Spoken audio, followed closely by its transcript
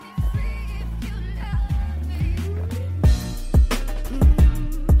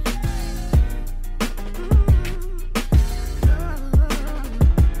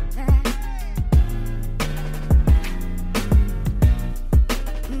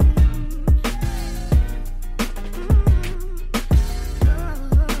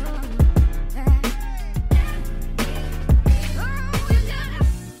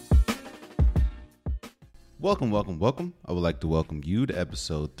Welcome. I would like to welcome you to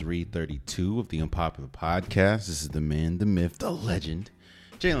episode 332 of the Unpopular Podcast. This is the man, the myth, the legend,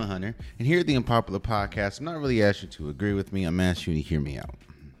 Jalen Hunter. And here at the Unpopular Podcast, I'm not really asking you to agree with me. I'm asking you to hear me out.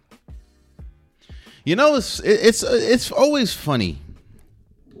 You know, it's always funny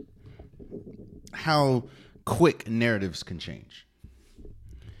how quick narratives can change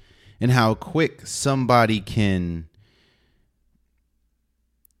and how quick somebody can...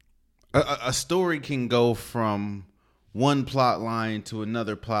 A story can go from one plot line to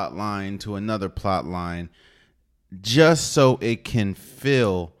another plot line to another plot line just so it can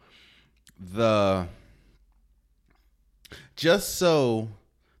fill just so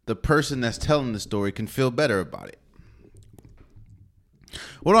the person that's telling the story can feel better about it.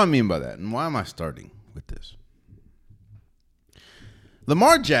 What do I mean by that? And why am I starting with this?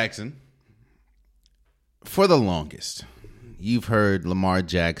 Lamar Jackson, for the longest, you've heard Lamar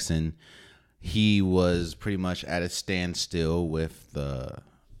Jackson. He was pretty much at a standstill with the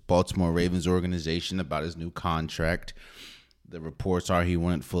Baltimore Ravens organization about his new contract. The reports are he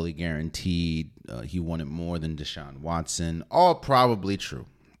wasn't fully guaranteed. He wanted more than Deshaun Watson. All probably true.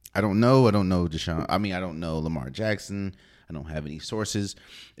 I don't know Deshaun. I don't know Lamar Jackson. I don't have any sources.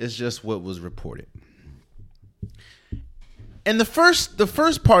 It's just what was reported. And the first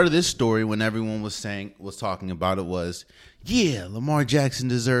part of this story, when everyone was talking about it, was, yeah, Lamar Jackson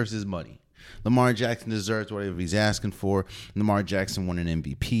deserves his money. Lamar Jackson deserves whatever he's asking for. Lamar Jackson won an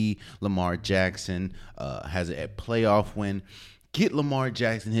MVP. Lamar Jackson has a playoff win. Get Lamar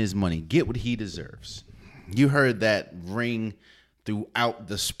Jackson his money. Get what he deserves. You heard that ring throughout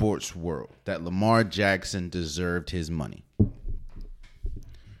the sports world, that Lamar Jackson deserved his money.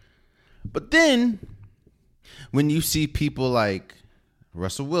 But then, when you see people like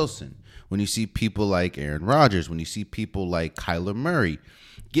Russell Wilson, when you see people like Aaron Rodgers, when you see people like Kyler Murray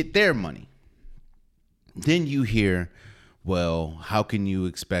get their money, then you hear, well, how can you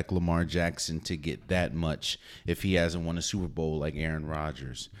expect Lamar Jackson to get that much if he hasn't won a Super Bowl like Aaron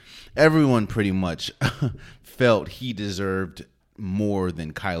Rodgers? Everyone pretty much felt he deserved more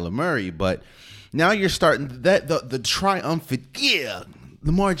than Kyler Murray, but now you're starting the triumphant, yeah,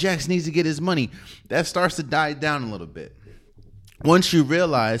 Lamar Jackson needs to get his money. That starts to die down a little bit once you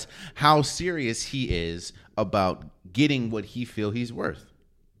realize how serious he is about getting what he feels he's worth.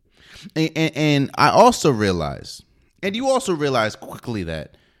 And I also realize, and you also realize quickly,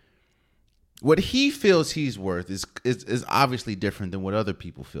 that what he feels he's worth is obviously different than what other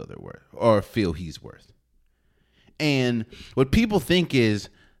people feel they're worth or feel he's worth. And what people think is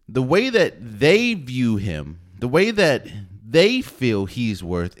the way that they view him, the way that they feel he's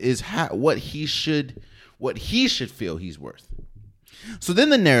worth is what he should feel he's worth. So then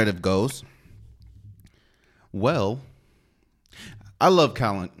the narrative goes, well, I love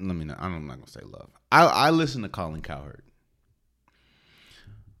Colin. I'm not going to say love. I listen to Colin Cowherd.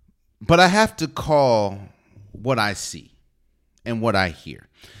 But I have to call what I see and what I hear.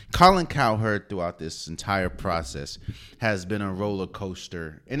 Colin Cowherd throughout this entire process has been a roller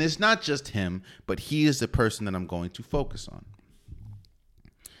coaster. And it's not just him, but he is the person that I'm going to focus on.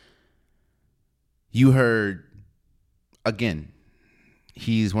 You heard, again,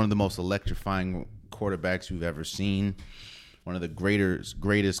 he's one of the most electrifying quarterbacks we've ever seen. One of the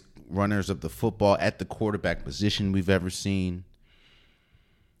greatest runners of the football at the quarterback position we've ever seen.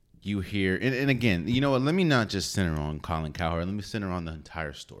 You hear, and again, you know what? Let me not just center on Colin Cowherd. Let me center on the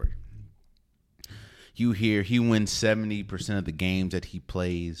entire story. You hear he wins 70% of the games that he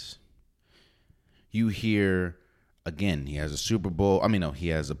plays. You hear, again, he has a Super Bowl. He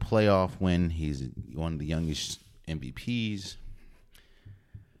has a playoff win. He's one of the youngest MVPs.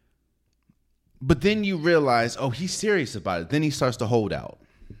 But then you realize, oh, he's serious about it. Then he starts to hold out.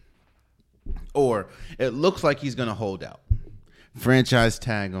 Or it looks like he's going to hold out. Franchise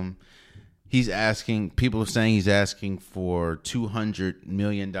tag him. People are saying he's asking for $200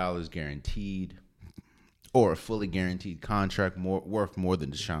 million guaranteed, or a fully guaranteed contract worth more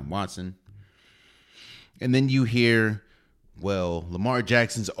than Deshaun Watson. And then you hear, well, Lamar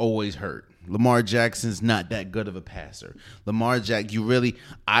Jackson's always hurt. Lamar Jackson's not that good of a passer.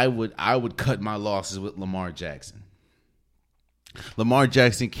 I would cut my losses with Lamar Jackson. Lamar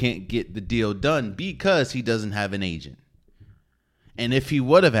Jackson can't get the deal done because he doesn't have an agent. And if he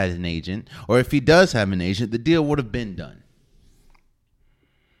would have had an agent, or if he does have an agent, the deal would have been done.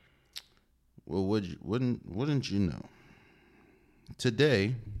 Well, wouldn't you know?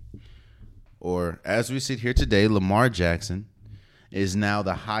 Today, or as we sit here today, Lamar Jackson is now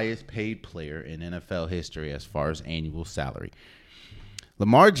the highest paid player in NFL history as far as annual salary.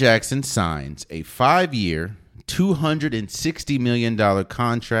 Lamar Jackson signs a 5-year, $260 million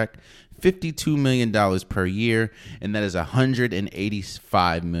contract, $52 million per year, and that is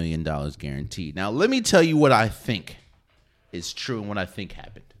 $185 million guaranteed. Now, let me tell you what I think is true and what I think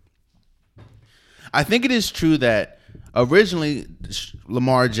happened. I think it is true that originally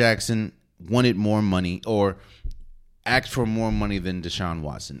Lamar Jackson wanted more money or asked for more money than Deshaun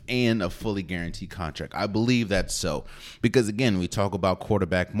Watson and a fully guaranteed contract. I believe that's so because, again, we talk about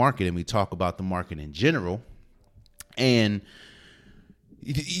quarterback market and we talk about the market in general, and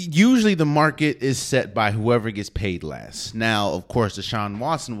usually the market is set by whoever gets paid less. Now, of course, Deshaun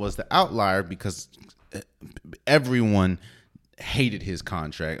Watson was the outlier because everyone hated his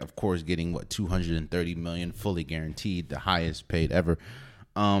contract. Of course, getting $230 million fully guaranteed, the highest paid ever,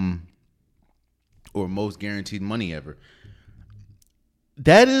 or most guaranteed money ever.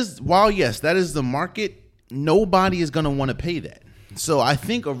 That is, while yes, that is the market, nobody is going to want to pay that. So I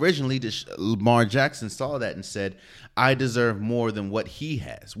think originally Lamar Jackson saw that and said, I deserve more than what he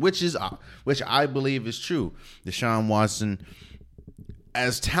has, which I believe is true. Deshaun Watson,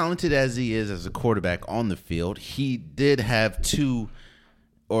 as talented as he is as a quarterback on the field, he did have an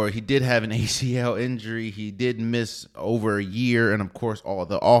ACL injury. He did miss over a year, and of course all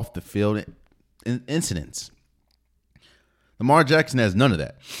the off the field incidents. Lamar Jackson has none of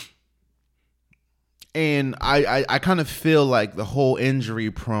that. And I kind of feel like the whole injury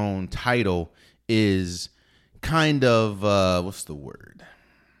prone title is kind of, what's the word?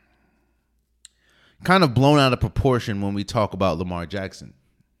 Kind of blown out of proportion when we talk about Lamar Jackson.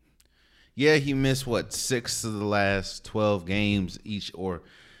 Yeah, he missed 6 of the last 12 games each, or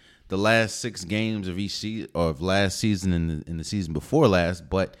the last 6 games of each season, or of last season and in the season before last,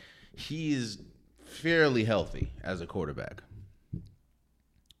 but he is fairly healthy as a quarterback.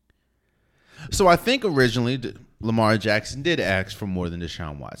 So I think originally Lamar Jackson did ask for more than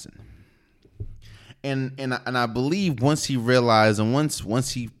Deshaun Watson. And I believe once he realized and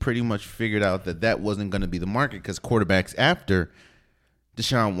once he pretty much figured out that wasn't going to be the market, because quarterbacks after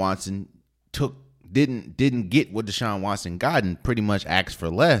Deshaun Watson didn't get what Deshaun Watson got and pretty much asked for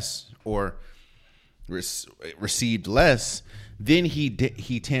less or received less, then he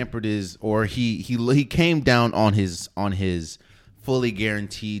tampered he came down on his fully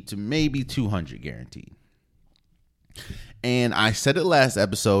guaranteed to maybe 200 guaranteed. And I said it last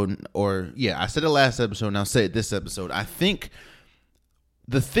episode, and I'll say it this episode. I think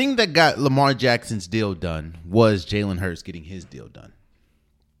the thing that got Lamar Jackson's deal done was Jalen Hurts getting his deal done.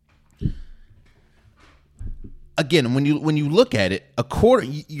 Again, when you look at it,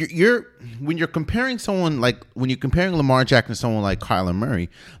 when you're comparing Lamar Jackson to someone like Kyler Murray,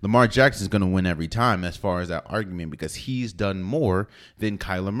 Lamar Jackson is going to win every time as far as that argument because he's done more than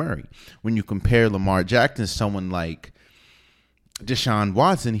Kyler Murray. When you compare Lamar Jackson to someone like Deshaun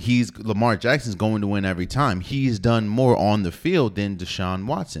Watson, Lamar Jackson's going to win every time. He's done more on the field than Deshaun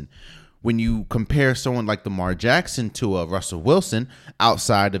Watson. When you compare someone like Lamar Jackson to Russell Wilson,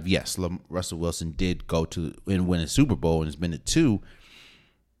 outside of, yes, Russell Wilson did go to and win a Super Bowl and has been at 2.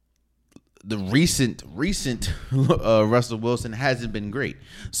 The recent Russell Wilson hasn't been great.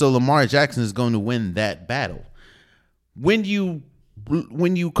 So Lamar Jackson is going to win that battle. When you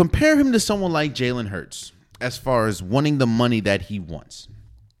compare him to someone like Jalen Hurts, as far as wanting the money that he wants,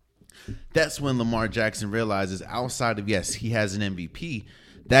 that's when Lamar Jackson realizes outside of, yes, he has an MVP,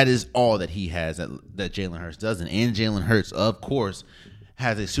 that is all that he has that Jalen Hurts doesn't. And Jalen Hurts, of course,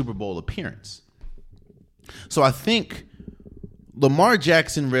 has a Super Bowl appearance. So I think Lamar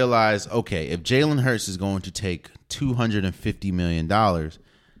Jackson realized, okay, if Jalen Hurts is going to take $250 million, there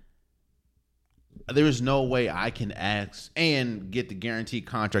is no way I can ask and get the guaranteed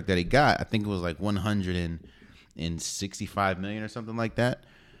contract that he got. I think it was like $165 million or something like that.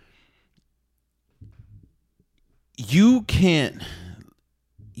 You can't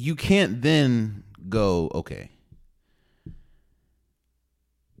then go, okay,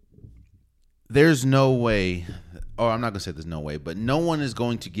 there's no way, or I'm not going to say there's no way, but no one is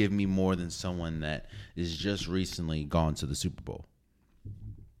going to give me more than someone that is just recently gone to the Super Bowl.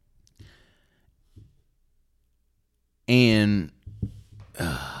 And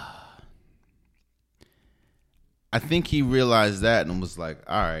I think he realized that and was like,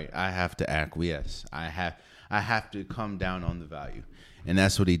 all right, I have to acquiesce. I have to come down on the value. And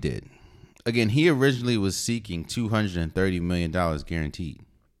that's what he did. Again, he originally was seeking $230 million guaranteed,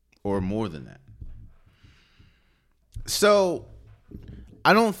 or more than that. So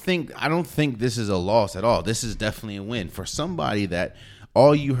I don't think this is a loss at all. This is definitely a win for somebody that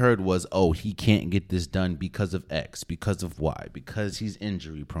all you heard was, oh, he can't get this done because of X, because of Y, because he's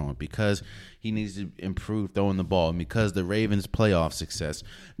injury prone, because he needs to improve throwing the ball, and because the Ravens playoff success,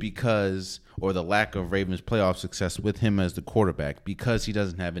 or the lack of Ravens playoff success with him as the quarterback, because he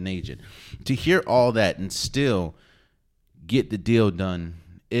doesn't have an agent. To hear all that and still get the deal done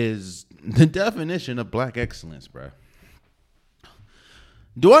is the definition of black excellence, bro.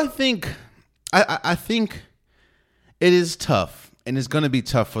 Do I think I think it is tough, and it's going to be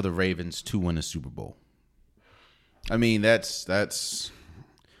tough for the Ravens to win a Super Bowl. I mean, that's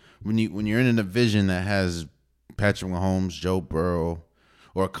when you're in a division that has Patrick Mahomes, Joe Burrow,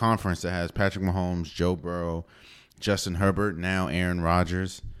 or a conference that has Patrick Mahomes, Joe Burrow, Justin Herbert, now Aaron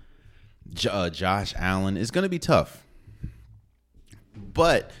Rodgers, Josh Allen. It's going to be tough.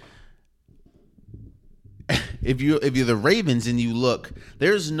 But if you're the Ravens and you look,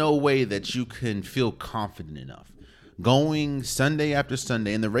 there's no way that you can feel confident enough going Sunday after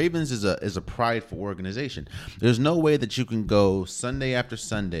Sunday. And the Ravens is a prideful organization. There's no way that you can go Sunday after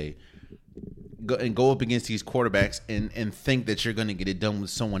Sunday go up against these quarterbacks and think that you're going to get it done with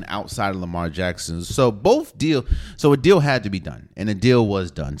someone outside of Lamar Jackson. So a deal had to be done, and a deal was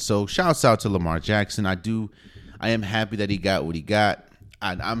done. So shouts out to Lamar Jackson. I am happy that he got what he got.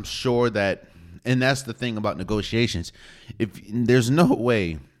 I'm sure that. And that's the thing about negotiations. If there's no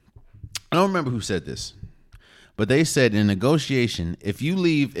way, I don't remember who said this, but they said in negotiation,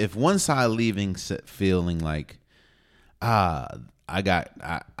 if one side leaving feeling like, I got,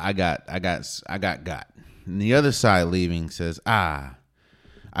 and the other side leaving says, I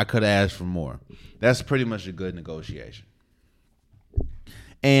could have asked for more. That's pretty much a good negotiation.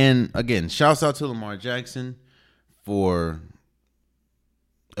 And again, shouts out to Lamar Jackson for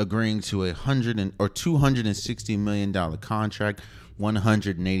agreeing to $260 million contract,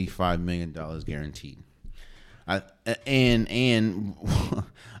 $185 million guaranteed. And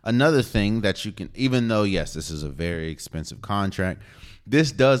another thing that you can, even though yes, this is a very expensive contract,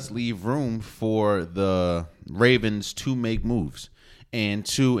 this does leave room for the Ravens to make moves and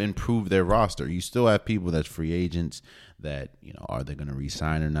to improve their roster. You still have people that's free agents that, are they going to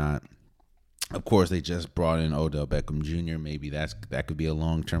re-sign or not? Of course, they just brought in Odell Beckham Jr. Maybe that could be a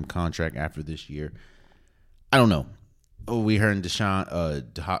long-term contract after this year. I don't know. We heard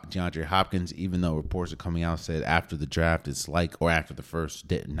DeAndre Hopkins, even though reports are coming out, said after the draft, or after the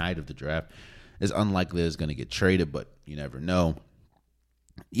first night of the draft, it's unlikely it's going to get traded, but you never know.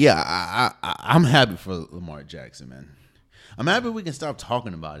 Yeah, I'm happy for Lamar Jackson, man. I'm happy we can stop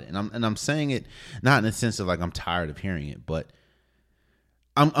talking about it, and I'm saying it not in the sense of like I'm tired of hearing it, but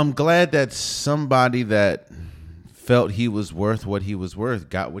I'm glad that somebody that felt he was worth what he was worth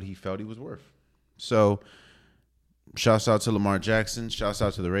got what he felt he was worth. So, shouts out to Lamar Jackson, shouts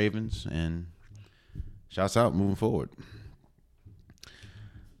out to the Ravens, and shouts out moving forward.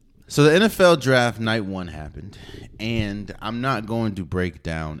 So the NFL draft night 1 happened, and I'm not going to break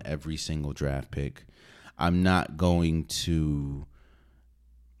down every single draft pick. I'm not going to,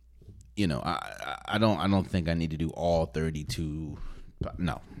 I don't think I need to do all 32.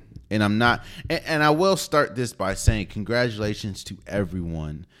 No. And I'm not, and I will start this by saying congratulations to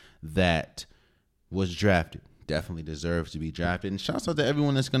everyone that was drafted. Definitely deserves to be drafted. And shouts out to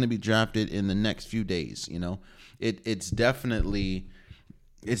everyone that's going to be drafted in the next few days. It's definitely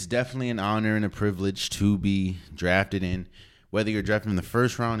an honor and a privilege to be drafted in. Whether you're drafted in the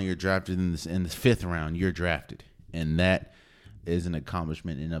first round or you're drafted in the fifth round, you're drafted. And that is an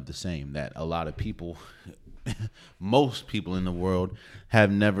accomplishment in of the same that a lot of people, most people in the world,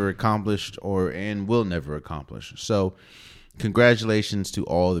 have never accomplished and will never accomplish. So congratulations to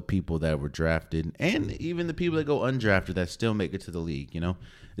all the people that were drafted, and even the people that go undrafted that still make it to the league.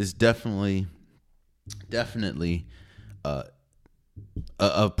 It's definitely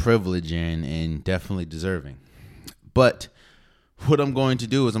a privilege and definitely deserving. But what I'm going to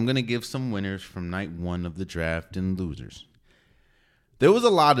do is I'm going to give some winners from night 1 of the draft and losers. There was a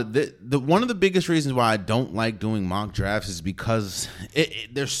lot of one of the biggest reasons why I don't like doing mock drafts is because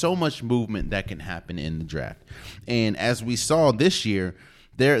there's so much movement that can happen in the draft. And as we saw this year,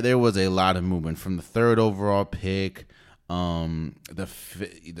 there was a lot of movement from the 3rd overall pick, the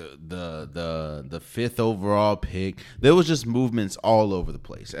 5th overall pick. There was just movements all over the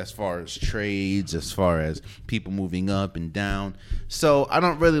place as far as trades, as far as people moving up and down. So I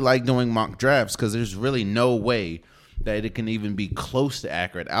don't really like doing mock drafts because there's really no way that it can even be close to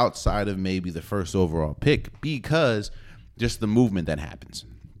accurate outside of maybe the 1st overall pick because just the movement that happens.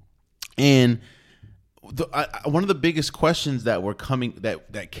 And one of the biggest questions that were coming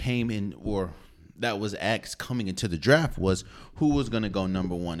that came in or that was asked coming into the draft was who was going to go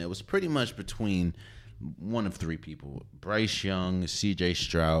number 1. It was pretty much between one of three people: Bryce Young, C.J.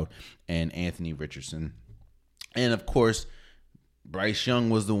 Stroud, and Anthony Richardson. And of course, Bryce Young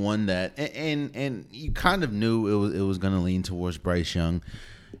was the one that, and you kind of knew it was going to lean towards Bryce Young.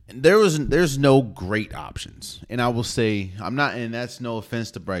 There's no great options, and I will say I'm not, and that's no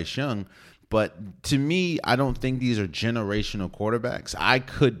offense to Bryce Young, but to me, I don't think these are generational quarterbacks. I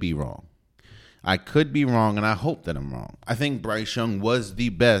could be wrong, and I hope that I'm wrong. I think Bryce Young was the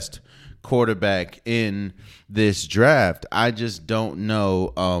best quarterback in this draft. I just don't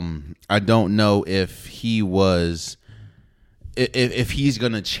know. I don't know if he was. If he's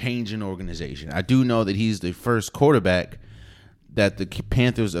going to change an organization. I do know that he's the first quarterback that the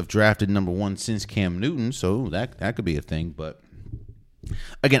Panthers have drafted number one since Cam Newton, so that could be a thing. But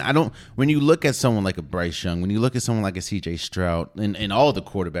again, when you look at someone like a Bryce Young, when you look at someone like a C.J. Stroud, and all the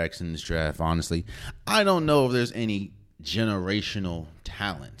quarterbacks in this draft, honestly, I don't know if there's any generational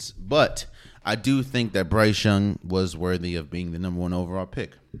talents. But I do think that Bryce Young was worthy of being the number one overall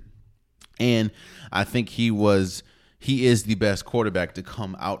pick. And I think he is the best quarterback to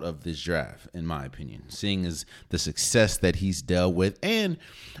come out of this draft, in my opinion, seeing as the success that he's dealt with. And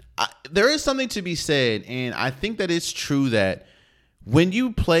there is something to be said, and I think that it's true that when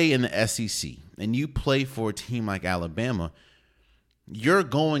you play in the SEC and you play for a team like Alabama, you're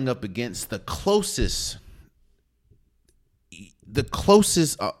going up against the closest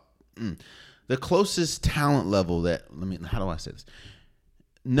talent level that, how do I say this?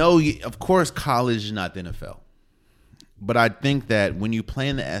 No, of course, college is not the NFL. But I think that when you play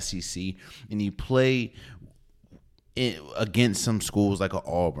in the SEC and you play against some schools like a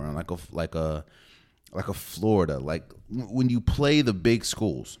Auburn, like a Florida, like when you play the big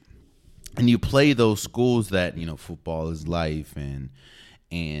schools and you play those schools that, football is life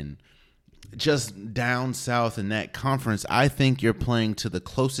and just down south in that conference, I think you're playing to the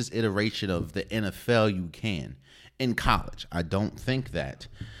closest iteration of the NFL you can in college. I don't think that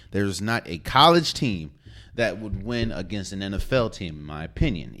there's not a college team that would win against an NFL team, in my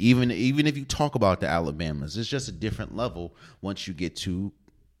opinion. Even if you talk about the Alabamas, it's just a different level once you get to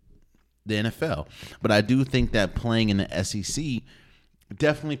the NFL. But I do think that playing in the SEC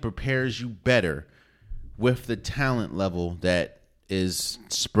definitely prepares you better with the talent level that is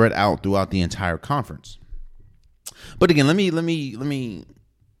spread out throughout the entire conference. But again, let me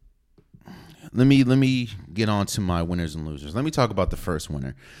get on to my winners and losers. Let me talk about the first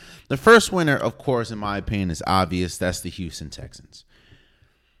winner. The first winner, of course, in my opinion, is obvious. That's the Houston Texans.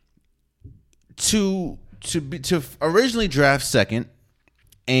 To originally draft second,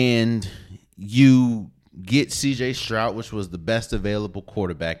 and you get C.J. Stroud, which was the best available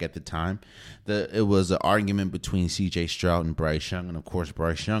quarterback at the time. It was an argument between C.J. Stroud and Bryce Young, and of course,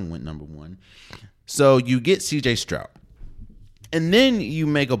 Bryce Young went number one. So you get C.J. Stroud, and then you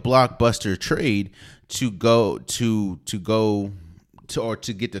make a blockbuster trade to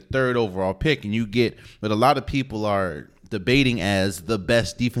get the third overall pick, and you get what a lot of people are debating as the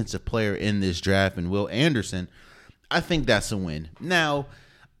best defensive player in this draft, and Will Anderson. I think that's a win. Now,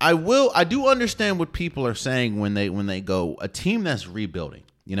 I do understand what people are saying when they go a team that's rebuilding.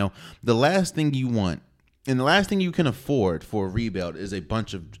 The last thing you want and the last thing you can afford for a rebuild is a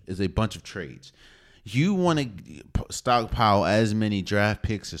bunch of trades. You want to stockpile as many draft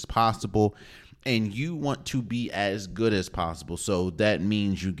picks as possible, and you want to be as good as possible. So that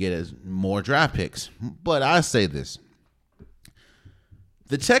means you get more draft picks. But I say this: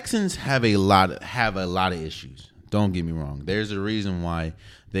 the Texans have a lot of issues. Don't get me wrong. There's a reason why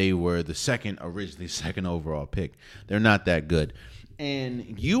they were originally second overall pick. They're not that good.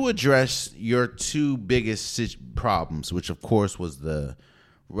 And you address your two biggest problems, which of course was the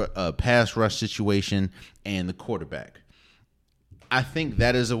pass rush situation and the quarterback. I think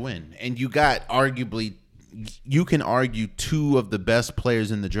that is a win. And you got you can argue two of the best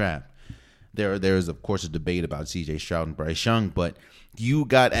players in the draft. There is, of course, a debate about C.J. Stroud and Bryce Young, but you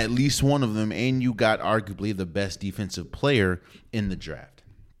got at least one of them, and you got arguably the best defensive player in the draft.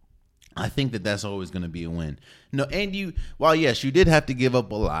 I think that that's always going to be a win. No, and while yes, you did have to give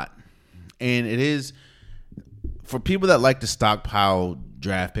up a lot, and it is for people that like to stockpile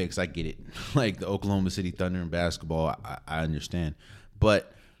draft picks. I get it, like the Oklahoma City Thunder in basketball. I understand,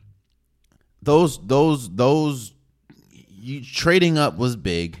 but those you trading up was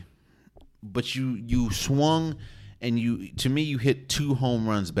big, but you swung. And to me, you hit two home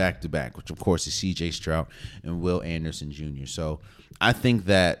runs back to back, which of course is C.J. Stroud and Will Anderson Jr. So I think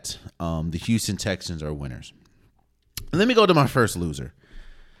that the Houston Texans are winners. And let me go to my first loser.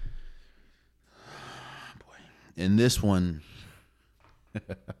 Boy, in this one,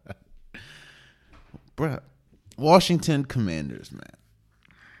 bruh, Washington Commanders, man.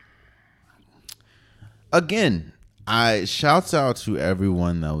 again, I shouts out to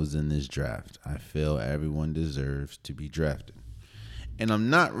everyone that was in this draft. I feel everyone deserves to be drafted. And I'm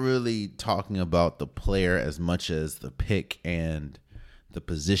not really talking about the player as much as the pick and the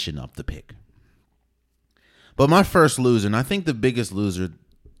position of the pick. But my first loser, and I think the biggest loser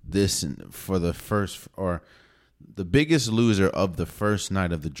for the first, or the biggest loser of the first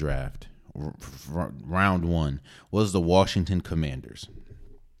night of the draft, round one, was the Washington Commanders.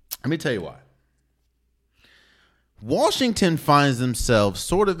 Let me tell you why. Washington finds themselves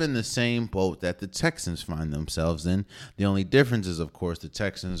sort of in the same boat that the Texans find themselves in. The only difference is, of course, the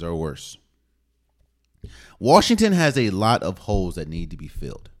Texans are worse. Washington has a lot of holes that need to be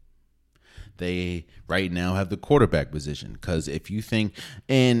filled. They right now have the quarterback position, because if you think,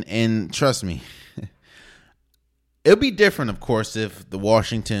 and trust me, it'll be different, of course, if the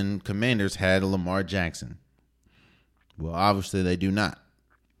Washington Commanders had a Lamar Jackson. Well, obviously they do not.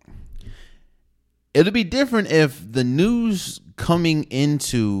 It'll be different if the news coming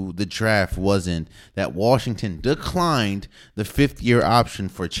into the draft wasn't that Washington declined the fifth-year option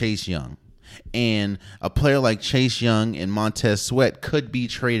for Chase Young, and a player like Chase Young and Montez Sweat could be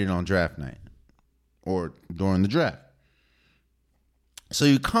traded on draft night or during the draft. So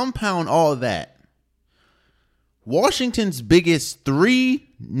you compound all that. Washington's biggest three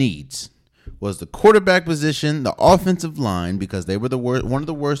needs was the quarterback position, the offensive line, because they were one of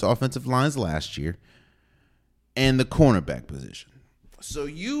the worst offensive lines last year, and the cornerback position. So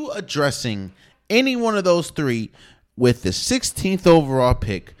you addressing any one of those three with the 16th overall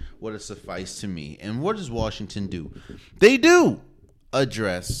pick would have sufficed to me. And what does Washington do? They do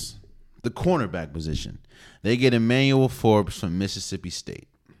address the cornerback position. They get Emmanuel Forbes from Mississippi State.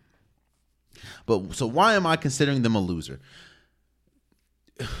 But so why am I considering them a loser?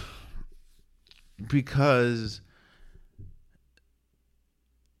 Because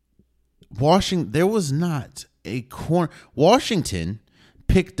there was not a corner. Washington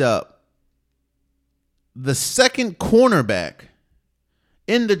picked up the second cornerback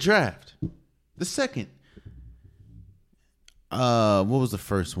in the draft. The second. What was the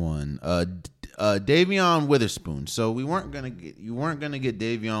first one? Davion Witherspoon. So you weren't gonna get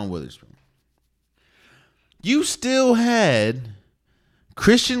Davion Witherspoon. You still had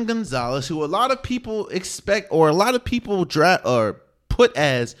Christian Gonzalez, who a lot of people expect, or a lot of people draft or put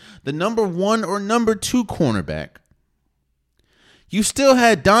as the number 1 or number 2 cornerback. You still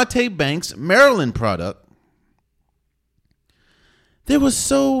had Dante Banks, Maryland product. There was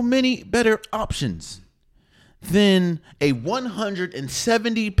so many better options than a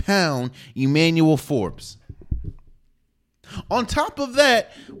 170-pound Emmanuel Forbes. On top of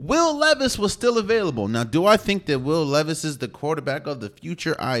that, Will Levis was still available. Now, do I think that Will Levis is the quarterback of the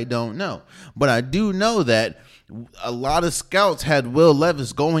future? I don't know. But I do know that a lot of scouts had Will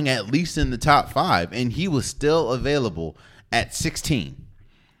Levis going at least in the top 5, and he was still available at 16.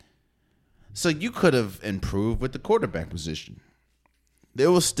 So you could have improved with the quarterback position.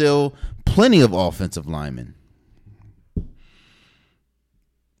 There was still plenty of offensive linemen.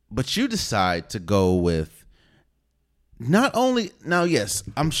 But you decide to go with not only, now, yes,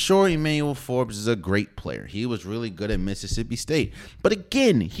 I'm sure Emmanuel Forbes is a great player. He was really good at Mississippi State. But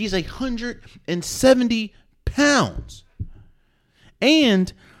again, he's 170 pounds.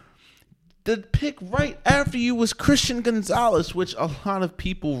 And the pick right after you was Christian Gonzalez, which a lot of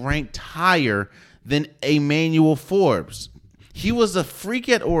people ranked higher than Emmanuel Forbes. He was a freak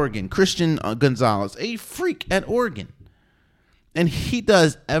at Oregon, Christian Gonzalez, a freak at Oregon. And he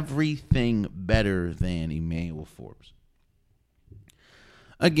does everything better than Emmanuel Forbes.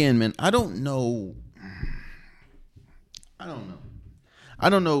 Again, man, I don't know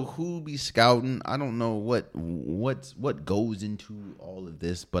who be scouting. I don't know what goes into all of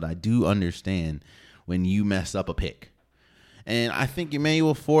this, but I do understand when you mess up a pick. And I think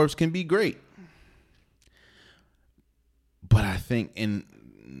Emmanuel Forbes can be great. But I think in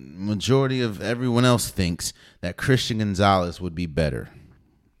majority of everyone else thinks that Christian Gonzalez would be better.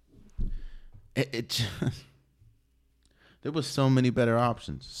 It just, there was so many better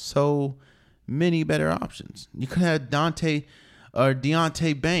options. So many better options. You could have Deonte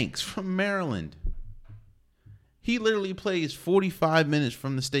Banks from Maryland. He literally plays 45 minutes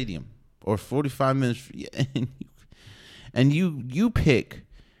from the stadium, or 45 minutes, and you pick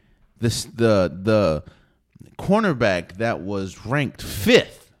the cornerback that was ranked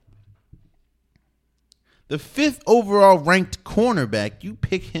 5th. The 5th overall ranked cornerback, you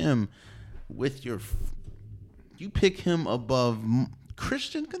pick him above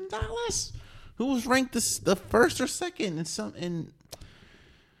Christian Gonzalez, who was ranked the 1st or 2nd and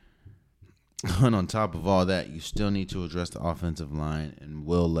on top of all that, you still need to address the offensive line, and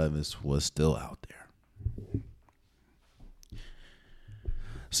Will Levis was still out there.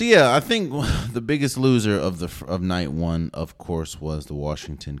 So yeah, I think the biggest loser of night one, of course, was the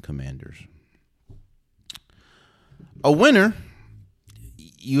Washington Commanders. A winner,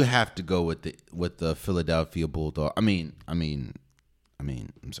 you have to go with the Philadelphia Bulldog. I'm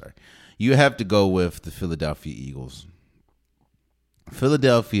sorry. You have to go with the Philadelphia Eagles.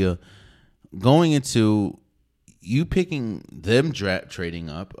 Philadelphia going into you picking them trading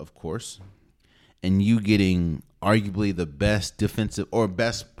up, of course, and you getting arguably the best defensive or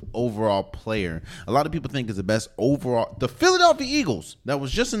best overall player. A lot of people think is the best overall. The Philadelphia Eagles that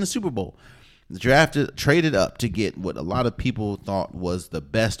was just in the Super Bowl traded up to get what a lot of people thought was the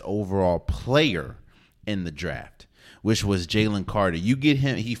best overall player in the draft, which was Jalen Carter. You get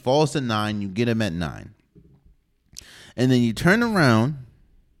him, he falls to 9, you get him at 9. And then you turn around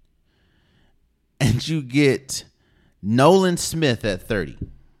and you get Nolan Smith at 30,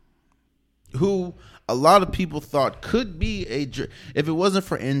 who a lot of people thought could be if it wasn't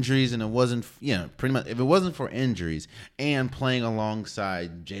for injuries and it wasn't, pretty much if it wasn't for injuries and playing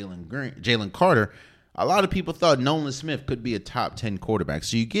alongside Jalen Carter, a lot of people thought Nolan Smith could be a top 10 quarterback.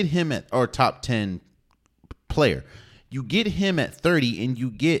 So you get him or top 10 player. You get him at 30 and you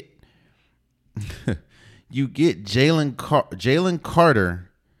get Jalen Carter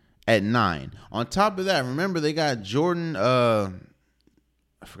at 9. On top of that, remember they got Jordan I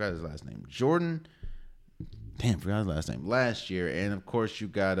forgot his last name. Forgot his last name. Last year. And of course you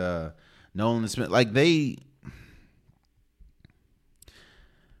got Nolan Smith. Like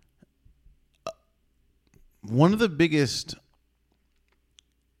one of the biggest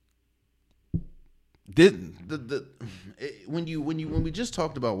when we just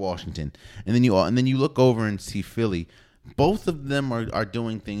talked about Washington and then you look over and see Philly, both of them are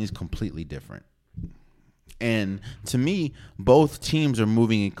doing things completely different. And to me, both teams are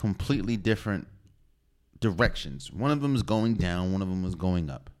moving in completely different directions. One of them is going down, one of them is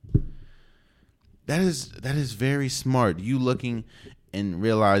going up. That is very smart. You looking and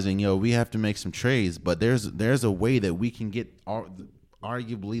realizing, we have to make some trades, but there's a way that we can get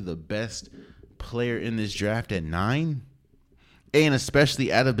arguably the best player in this draft at 9, and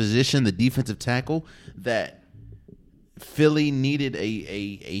especially at a position, the defensive tackle, that Philly needed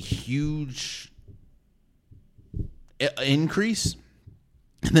a huge increase.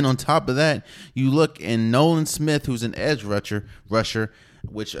 And then on top of that, you look in Nolan Smith, who's an edge rusher,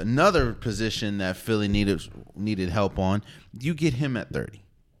 which another position that Philly needed help on. You get him at 30.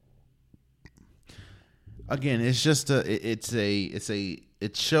 Again, it's just it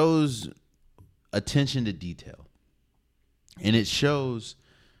shows attention to detail, and it shows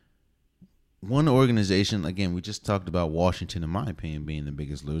one organization. Again, we just talked about Washington, in my opinion, being the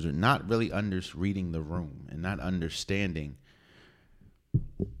biggest loser, not really reading the room and not understanding.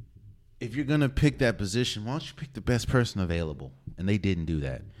 If you're going to pick that position, why don't you pick the best person available? And they didn't do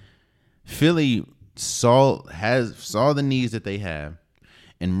that. Philly saw the needs that they have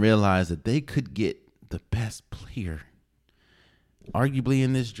and realized that they could get the best player arguably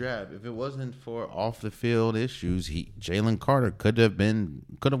in this draft. If it wasn't for off the field issues, Jalen Carter could have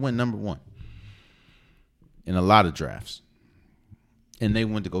went number 1 in a lot of drafts. And they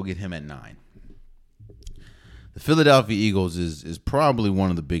went to go get him at 9. The Philadelphia Eagles is probably one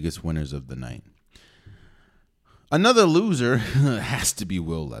of the biggest winners of the night. Another loser has to be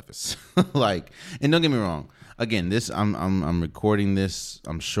Will Levis. And don't get me wrong. Again, I'm recording this.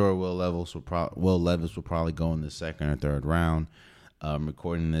 I'm sure Will Levis will probably go in the second or third round. I'm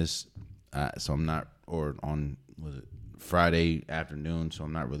recording this, so I'm not, or on Friday afternoon, so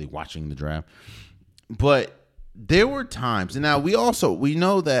I'm not really watching the draft. But there were times, and now we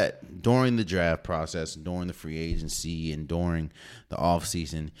know that during the draft process, during the free agency, and during the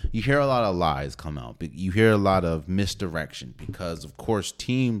offseason, you hear a lot of lies come out. You hear a lot of misdirection because, of course,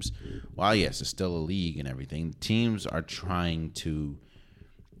 teams, while yes, it's still a league and everything, teams are trying to,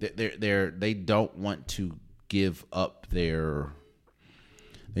 they don't want to give up their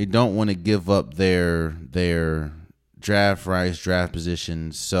draft rights, draft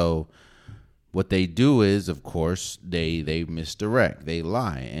positions. So what they do is, of course, they misdirect, they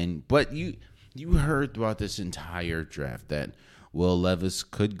lie. But you heard throughout this entire draft that Will Levis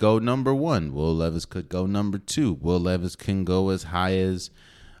could go number 1. Will Levis could go number 2. Will Levis can go as high as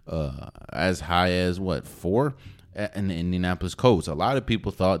 4 in the Indianapolis Colts. A lot of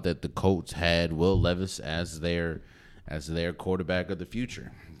people thought that the Colts had Will Levis as their quarterback of the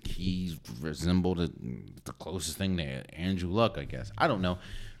future. He resembled the closest thing to Andrew Luck, I guess. I don't know.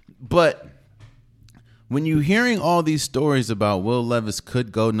 But when you're hearing all these stories about Will Levis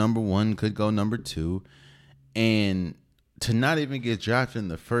could go number 1, could go number 2, and to not even get drafted in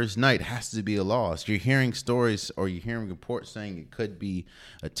the first night has to be a loss. You're hearing stories or you're hearing reports saying it could be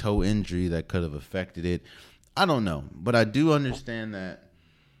a toe injury that could have affected it. I don't know, but I do understand that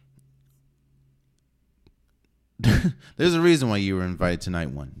there's a reason why you were invited to night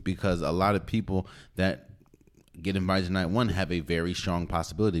one, because a lot of people that get invited to night one have a very strong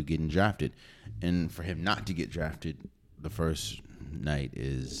possibility of getting drafted. And for him not to get drafted the first night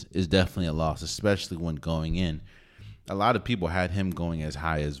is definitely a loss, especially when going in. A lot of people had him going as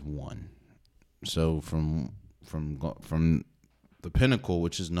high as 1. So from the pinnacle,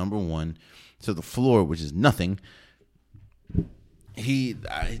 which is number 1, to the floor, which is nothing, you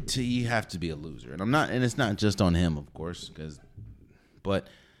have to be a loser. And it's not just on him, of course, but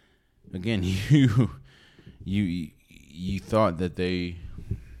again, you thought that they,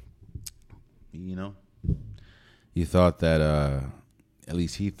 you thought that at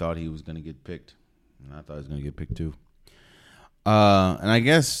least he thought he was going to get picked, and I thought he was going to get picked too. And I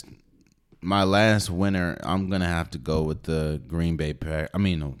guess my last winner, I'm going to have to go with the Green Bay Pack.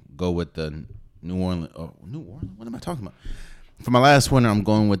 Go with the New Orleans. Oh, New Orleans? What am I talking about? For my last winner, I'm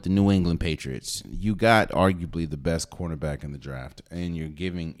going with the New England Patriots. You got arguably the best cornerback in the draft, and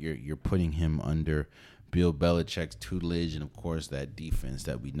you're putting him under Bill Belichick's tutelage, and of course that defense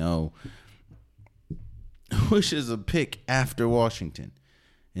that we know, which is a pick after Washington.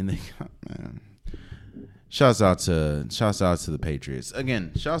 And they got, man. Shouts out to the Patriots.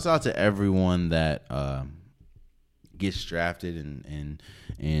 Again, shouts out to everyone that gets drafted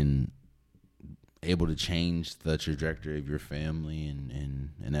and able to change the trajectory of your family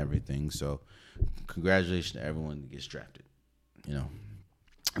and everything. So congratulations to everyone that gets drafted. And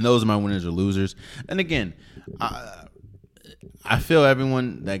those are my winners or losers. And again, I feel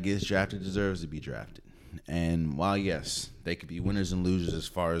everyone that gets drafted deserves to be drafted. And while, yes, they could be winners and losers as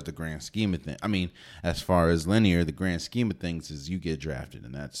far as the grand scheme of things. As far as linear, the grand scheme of things is you get drafted,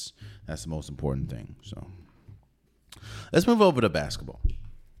 and that's the most important thing. So let's move over to basketball.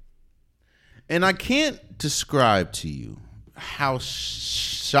 And I can't describe to you how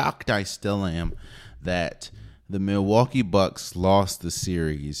shocked I still am that the Milwaukee Bucks lost the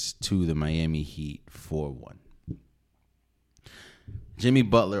series to the Miami Heat 4-1. Jimmy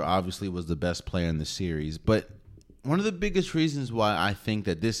Butler obviously was the best player in the series, but one of the biggest reasons why I think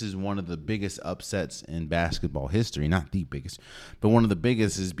that this is one of the biggest upsets in basketball history, not the biggest, but one of the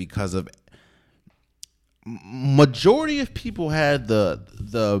biggest, is because of majority of people had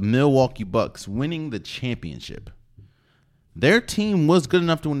the Milwaukee Bucks winning the championship. Their team was good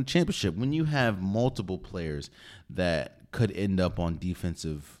enough to win the championship. When you have multiple players that could end up on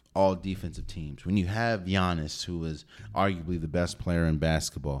all defensive teams, when you have Giannis, who is arguably the best player in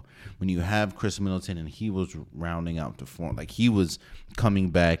basketball, when you have Chris Middleton and he was rounding out to form, like he was coming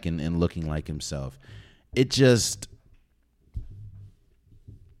back and looking like himself, it just,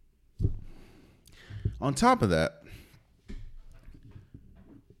 on top of that,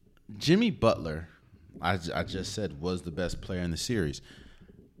 Jimmy Butler, I just said, was the best player in the series.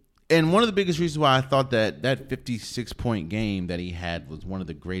 And one of the biggest reasons why I thought that 56-point game that he had was one of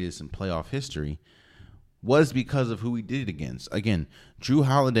the greatest in playoff history was because of who he did it against. Again, Jrue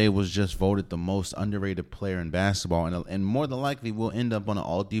Holiday was just voted the most underrated player in basketball, and more than likely will end up on an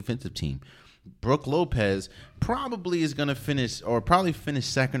all-defensive team. Brook Lopez probably is going to finish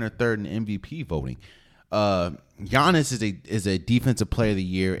second or third in MVP voting. Giannis is a defensive player of the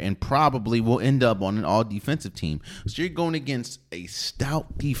year and probably will end up on an all defensive team. So you're going against a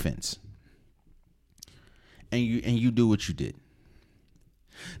stout defense, and you do what you did.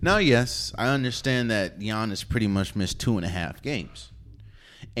 Now, yes, I understand that Giannis pretty much missed 2.5 games,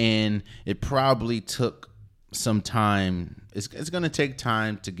 and it probably took some time. It's going to take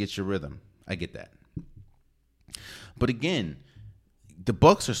time to get your rhythm. I get that, but again, the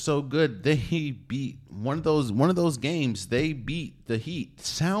Bucks are so good. They beat one of those games. They beat the Heat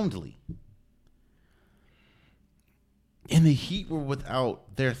soundly, and the Heat were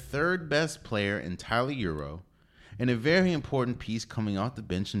without their third best player in Tyler Hero, and a very important piece coming off the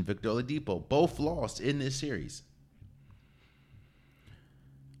bench in Victor Oladipo. Both lost in this series.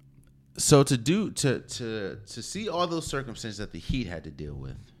 So to see all those circumstances that the Heat had to deal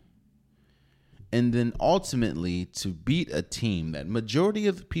with, and then ultimately to beat a team that majority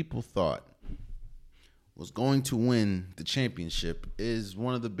of the people thought was going to win the championship, is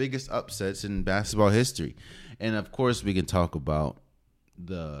one of the biggest upsets in basketball history. And of course, we can talk about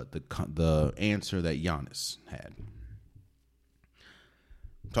the answer that Giannis had.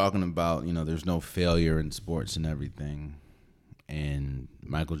 Talking about, there's no failure in sports and everything. And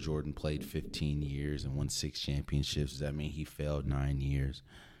Michael Jordan played 15 years and won 6 championships. Does that mean he failed 9 years?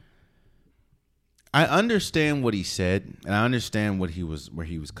 I understand what he said, and I understand where he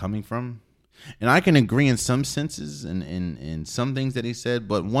was coming from. And I can agree in some senses and in some things that he said,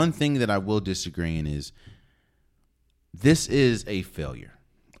 but one thing that I will disagree in is this is a failure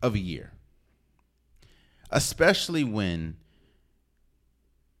of a year. Especially when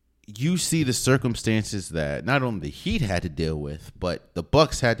you see the circumstances that not only the Heat had to deal with, but the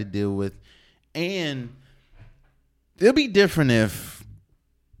Bucks had to deal with. And it'll be different if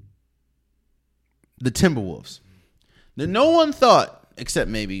the Timberwolves. No one thought, except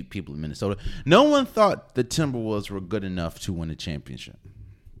maybe people in Minnesota, no one thought the Timberwolves were good enough to win a championship.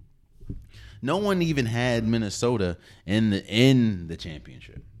 No one even had Minnesota in the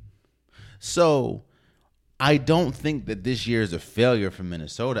championship. So I don't think that this year is a failure for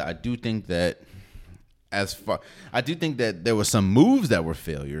Minnesota. I do think that there were some moves that were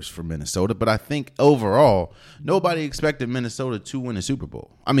failures for Minnesota, but I think overall nobody expected Minnesota to win a Super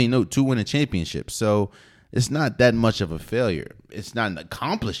Bowl. To win a championship. So it's not that much of a failure. It's not an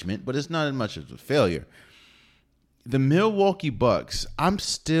accomplishment, but it's not as much of a failure. The Milwaukee Bucks, I'm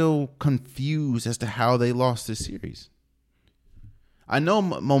still confused as to how they lost this series. I know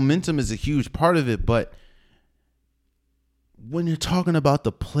momentum is a huge part of it, but when you're talking about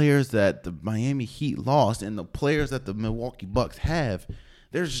the players that the Miami Heat lost and the players that the Milwaukee Bucks have,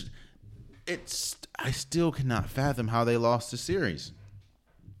 I still cannot fathom how they lost the series.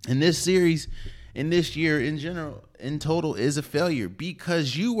 And this series, in this year in general, in total, is a failure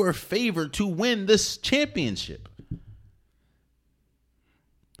because you were favored to win this championship.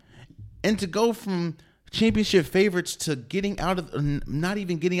 And to go from championship favorites to not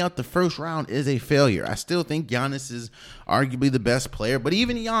even getting out the first round is a failure. I still think Giannis is arguably the best player, but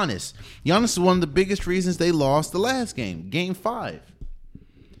even Giannis is one of the biggest reasons they lost the last game, Game 5.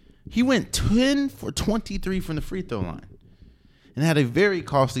 He went 10 for 23 from the free throw line and had a very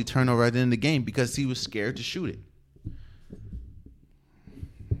costly turnover at the end of the game because he was scared to shoot it.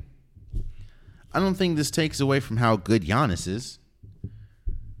 I don't think this takes away from how good Giannis is,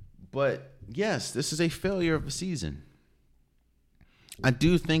 but yes, this is a failure of a season. I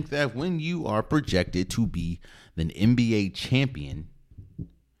do think that when you are projected to be an NBA champion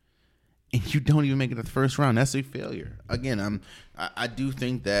and you don't even make it to the first round, that's a failure. Again, I do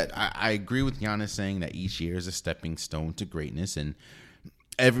think that I agree with Giannis saying that each year is a stepping stone to greatness, and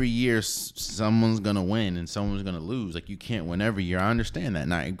every year someone's going to win and someone's going to lose. Like, you can't win every year. I understand that,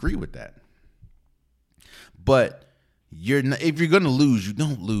 and I agree with that. But if you're going to lose, you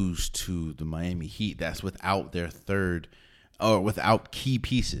don't lose to the Miami Heat. That's without their third or without key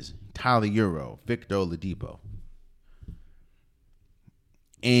pieces. Tyler Hero, Victor Oladipo.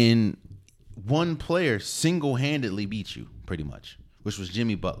 And one player single-handedly beat you, pretty much, which was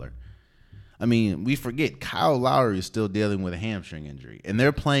Jimmy Butler. We forget Kyle Lowry is still dealing with a hamstring injury, and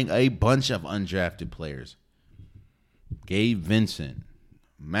they're playing a bunch of undrafted players. Gabe Vincent,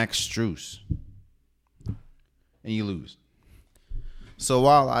 Max Strus. And you lose. So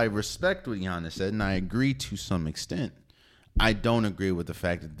while I respect what Giannis said, and I agree to some extent, I don't agree with the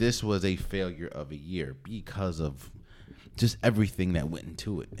fact that this was a failure of a year because of just everything that went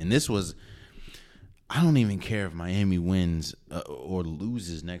into it. And this was, I don't even care if Miami wins or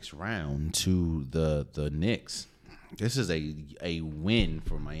loses next round to the Knicks. This is a win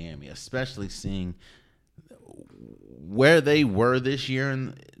for Miami, especially seeing where they were this year,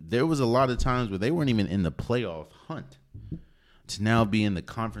 and there was a lot of times where they weren't even in the playoff hunt. To now be in the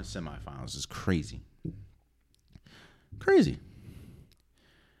conference semifinals is crazy. Crazy.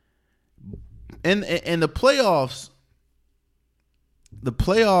 And the playoffs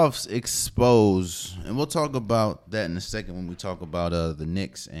expose, and we'll talk about that in a second when we talk about the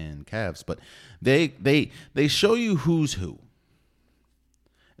Knicks and Cavs, but they show you who's who.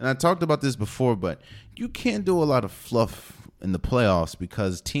 And I talked about this before, but you can't do a lot of fluff in the playoffs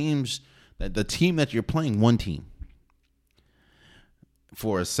because the team that you're playing, one team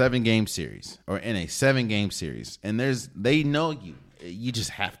for a 7-game series or in a 7-game series, and they know you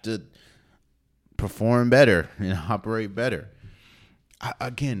just have to perform better and operate better.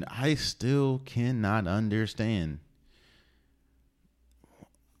 I still cannot understand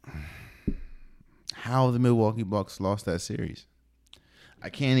how the Milwaukee Bucks lost that series. I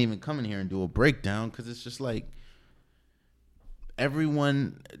can't even come in here and do a breakdown because it's just like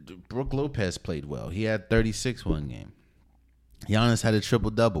Brook Lopez played well. He had 36 one game. Giannis had a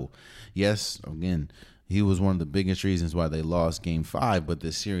triple-double. Yes, again, he was one of the biggest reasons why they lost Game 5, but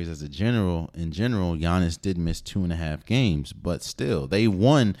this series in general, Giannis did miss 2.5 games, but still, they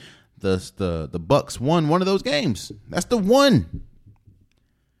won. The Bucks won one of those games. That's the one.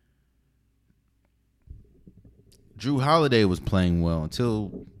 Drew Holiday was playing well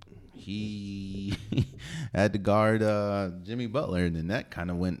until he had to guard Jimmy Butler, and then that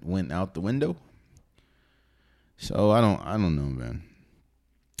kind of went out the window. So I don't know, man.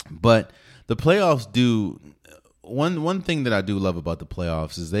 But the playoffs do one thing that I do love about the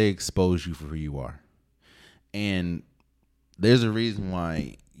playoffs is they expose you for who you are. And there's a reason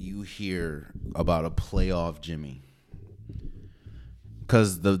why you hear about a playoff Jimmy.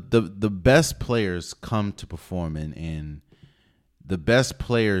 Because the best players come to perform and the best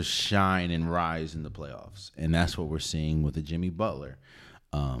players shine and rise in the playoffs. And that's what we're seeing with the Jimmy Butler.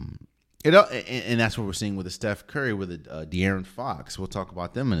 And that's what we're seeing with the Steph Curry, with the De'Aaron Fox. We'll talk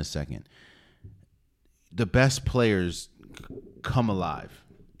about them in a second. The best players come alive,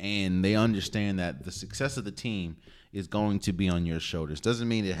 and they understand that the success of the team is going to be on your shoulders. Doesn't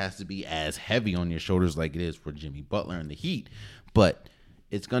mean it has to be as heavy on your shoulders like it is for Jimmy Butler and the Heat, but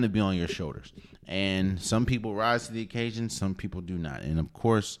it's going to be on your shoulders. And some people rise to the occasion, some people do not. And, of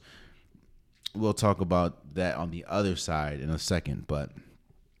course, we'll talk about that on the other side in a second, but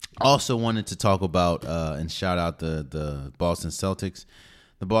also wanted to talk about and shout out the Boston Celtics.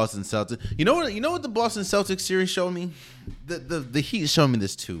 The Boston Celtics. You know what the Boston Celtics series showed me? The Heat showed me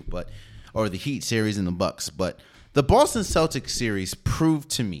this too, or the Heat series and the Bucks. But the Boston Celtics series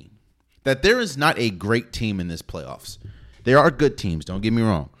proved to me that there is not a great team in this playoffs. There are good teams, don't get me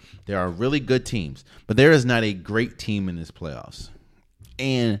wrong. There are really good teams, but there is not a great team in this playoffs.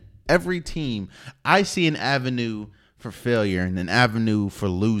 And every team, I see an avenue for failure and an avenue for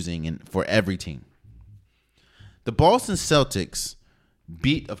losing and for every team. The Boston Celtics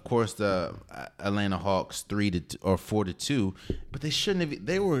beat, of course, the Atlanta Hawks 4-2, but they shouldn't have.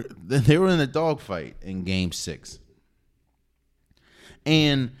 They were in a dogfight in Game 6,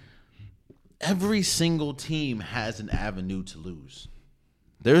 and every single team has an avenue to lose.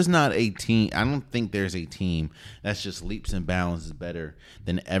 There's not a team. I don't think there's a team that's just leaps and bounds better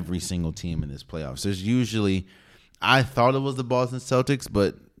than every single team in this playoffs. There's usually, I thought it was the Boston Celtics,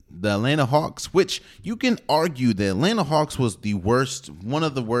 but the Atlanta Hawks, which you can argue the Atlanta Hawks was one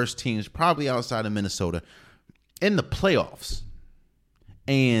of the worst teams, probably outside of Minnesota, in the playoffs.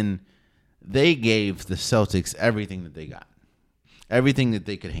 And they gave the Celtics everything that they got, everything that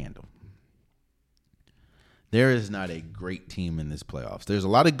they could handle. There is not a great team in this playoffs. There's a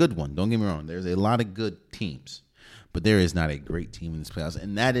lot of good ones. Don't get me wrong. There's a lot of good teams, but there is not a great team in this playoffs,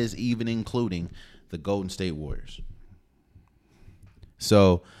 and that is even including the Golden State Warriors.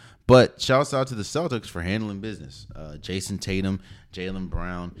 So, but shouts out to the Celtics for handling business. Jason Tatum, Jaylen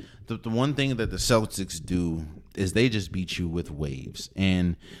Brown. The one thing that the Celtics do is they just beat you with waves.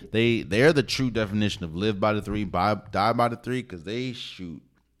 And they're the true definition of live by the three, die by the three, because they shoot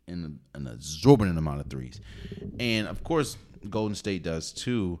an exorbitant amount of threes. And, of course, Golden State does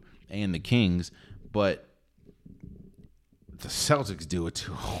too, and the Kings. But the Celtics do it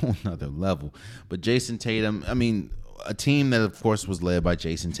to a whole nother level. But Jason Tatum, I mean, a team that, of course, was led by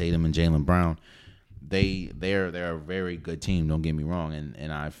Jason Tatum and Jaylen Brown, they're a very good team. Don't get me wrong,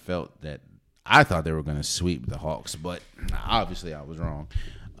 and I thought they were going to sweep the Hawks, but obviously I was wrong.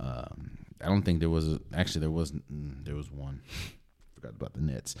 I don't think there was one. Forgot about the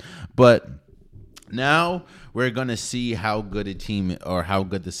Nets, but now we're going to see how good a team or how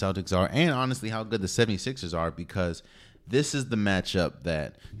good the Celtics are, and honestly how good the 76ers are, because this is the matchup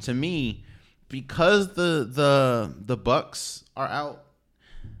that, to me, because the Bucks are out,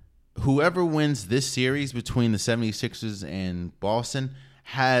 whoever wins this series between the 76ers and Boston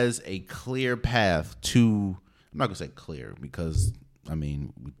has a clear path to, I'm not going to say clear because, I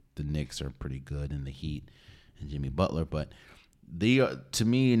mean, the Knicks are pretty good and the Heat and Jimmy Butler, but to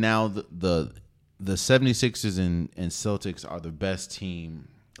me now the 76ers and Celtics are the best team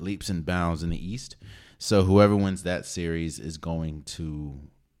leaps and bounds in the East. So whoever wins that series is going to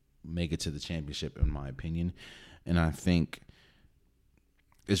make it to the championship, in my opinion. And I think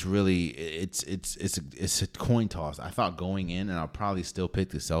it's really it's a coin toss. I thought going in, and I'll probably still pick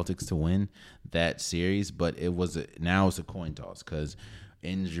the Celtics to win that series, but now it's a coin toss because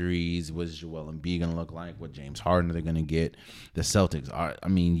injuries. What's Joel Embiid going to look like? What James Harden are they going to get? The Celtics are. I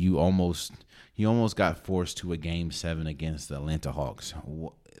mean, you almost got forced to a Game 7 against the Atlanta Hawks.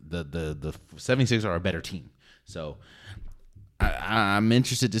 The 76ers are a better team, so I'm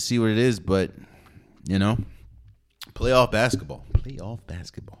interested to see what it is. But playoff basketball.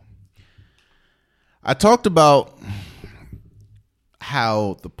 I talked about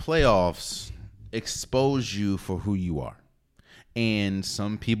how the playoffs expose you for who you are. And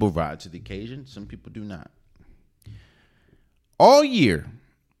some people rise to the occasion, some people do not. All year,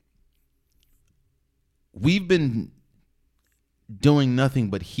 we've been doing nothing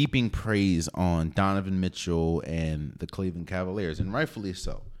but heaping praise on Donovan Mitchell and the Cleveland Cavaliers, and rightfully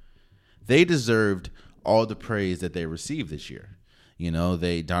so. they deserved all the praise that they received this year.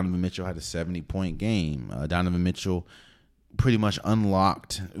 Donovan Mitchell had a 70-point game. Donovan Mitchell pretty much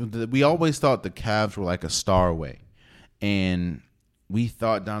unlocked. We always thought the Cavs were like a star away, and we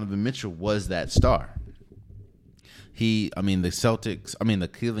thought Donovan Mitchell was that star. The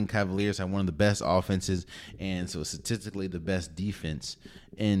Cleveland Cavaliers had one of the best offenses, and so statistically the best defense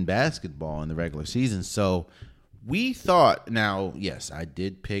in basketball in the regular season. So we thought, now, yes, I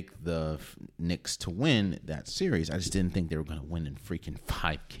did pick the Knicks to win that series. I just didn't think they were going to win in freaking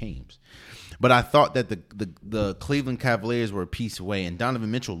 5 games. But I thought that the Cleveland Cavaliers were a piece away, and Donovan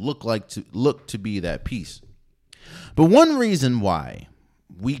Mitchell looked to be that piece. But one reason why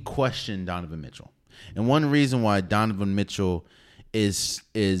we question Donovan Mitchell, and one reason why Donovan Mitchell is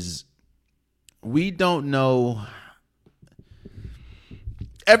we don't know.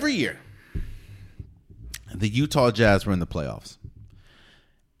 Every year, the Utah Jazz were in the playoffs,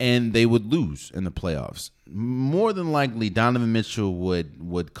 and they would lose in the playoffs. More than likely, Donovan Mitchell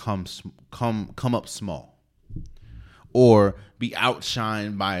would come up small or be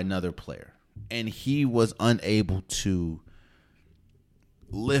outshined by another player, and he was unable to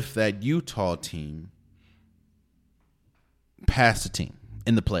lift that Utah team past the team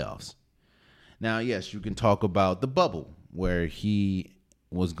in the playoffs. Now, yes, you can talk about the bubble where he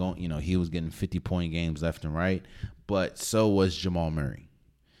was he was getting 50-point games left and right, but so was Jamal Murray.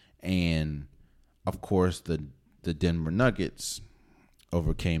 And of course, the Denver Nuggets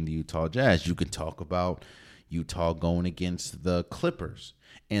overcame the Utah Jazz. You can talk about Utah going against the Clippers,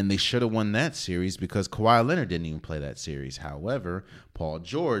 and they should have won that series because Kawhi Leonard didn't even play that series. However, Paul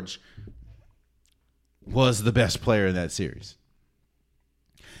George was the best player in that series.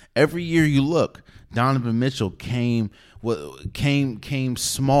 Every year you look, Donovan Mitchell came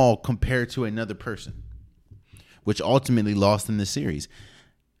small compared to another person, which ultimately lost in the series.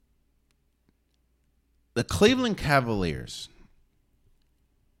 The Cleveland Cavaliers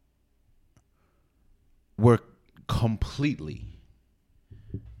were completely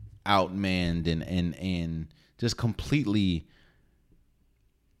outmanned and just completely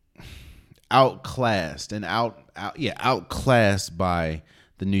outclassed and outclassed by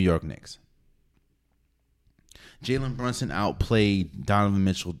the New York Knicks. Jalen Brunson outplayed Donovan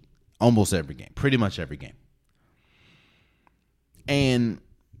Mitchell almost every game, pretty much every game. And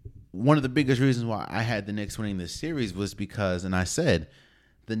one of the biggest reasons why I had the Knicks winning this series was because, and I said,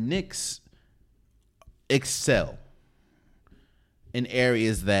 the Knicks excel in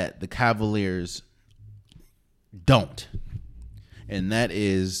areas that the Cavaliers don't. And that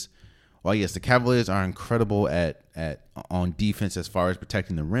is, well, yes, the Cavaliers are incredible on defense as far as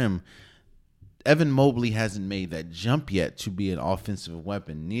protecting the rim. Evan Mobley hasn't made that jump yet to be an offensive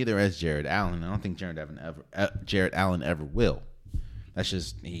weapon. Neither has Jared Allen. I don't think Jared Allen ever will.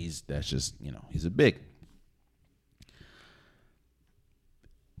 He's a big.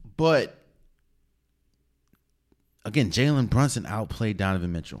 But again, Jalen Brunson outplayed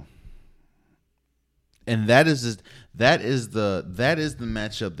Donovan Mitchell. And that is the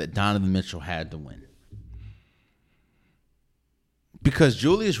matchup that Donovan Mitchell had to win. Because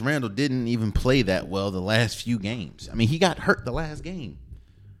Julius Randle didn't even play that well the last few games. I mean, he got hurt the last game.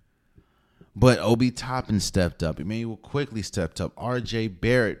 But Obi Toppin stepped up. Emmanuel quickly stepped up. R.J.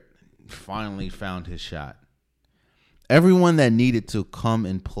 Barrett finally found his shot. Everyone that needed to come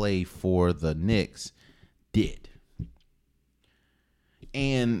and play for the Knicks did.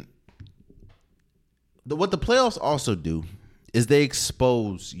 And what the playoffs also do is they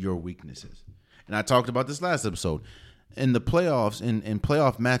expose your weaknesses. And I talked about this last episode. In the playoffs, in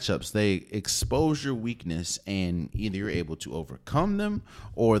playoff matchups, they expose your weakness, and either you're able to overcome them,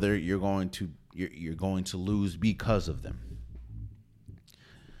 or you're going to lose because of them.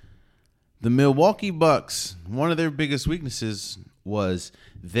 The Milwaukee Bucks, one of their biggest weaknesses was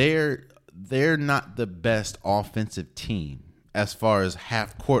they're not the best offensive team as far as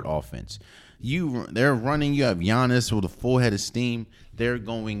half court offense. They're running. You have Giannis with a full head of steam. You're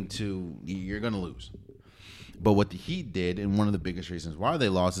going to lose. But what the Heat did, and one of the biggest reasons why they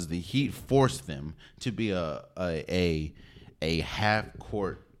lost, is the Heat forced them to be a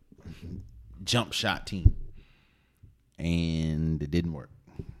half-court jump shot team. And it didn't work.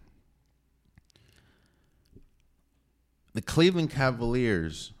 The Cleveland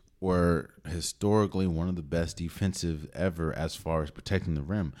Cavaliers were historically one of the best defensive ever as far as protecting the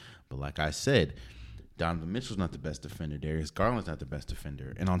rim. But like I said, Donovan Mitchell's not the best defender. Darius Garland's not the best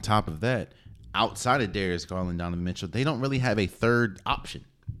defender. And on top of that, outside of Darius Garland, Donovan Mitchell, they don't really have a third option.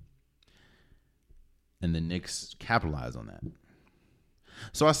 And the Knicks capitalize on that.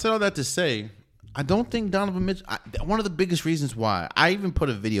 So I said all that to say, I don't think Donovan Mitchell. One of the biggest reasons why I even put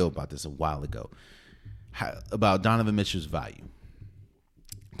a video about this a while ago about Donovan Mitchell's value.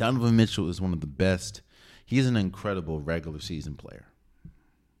 Donovan Mitchell is one of the best. He's an incredible regular season player.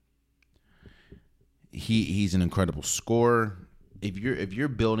 He's an incredible scorer. If you're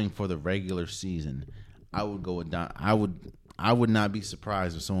building for the regular season, I would go with I would not be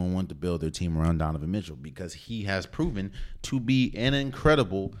surprised if someone wanted to build their team around Donovan Mitchell because he has proven to be an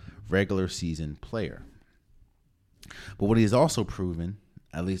incredible regular season player. But what he has also proven,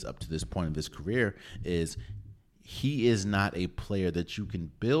 at least up to this point of his career, is he is not a player that you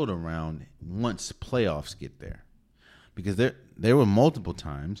can build around once playoffs get there. Because there were multiple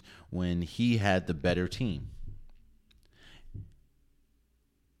times when he had the better team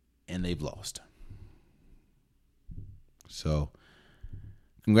and they've lost. So,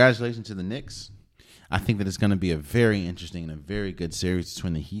 congratulations to the Knicks. I think that it's going to be a very interesting and a very good series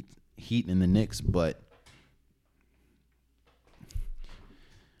between the Heat and the Knicks, but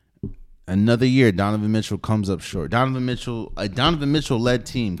another year, Donovan Mitchell comes up short. A Donovan Mitchell-led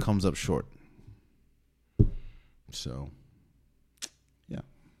team comes up short. So, yeah.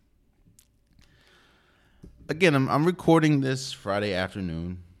 Again, I'm recording this Friday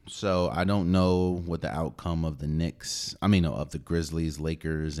afternoon. So I don't know what the outcome of of the Grizzlies,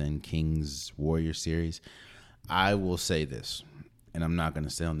 Lakers, and Kings Warriors series. I will say this, and I'm not going to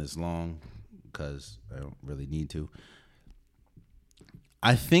stay on this long because I don't really need to.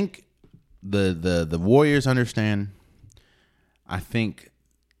 I think the Warriors understand. I think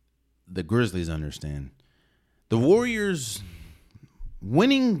the Grizzlies understand. The Warriors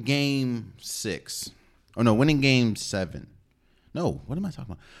winning game 6. Oh, no, winning game 7. No, what am I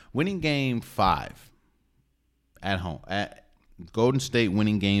talking about? Winning game 5 at home. At Golden State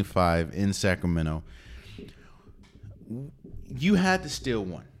winning game 5 in Sacramento. You had to steal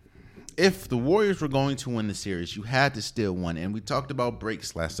one. If the Warriors were going to win the series, you had to steal one. And we talked about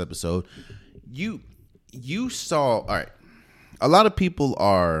breaks last episode. You saw, all right, a lot of people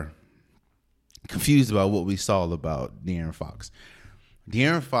are confused about what we saw about De'Aaron Fox.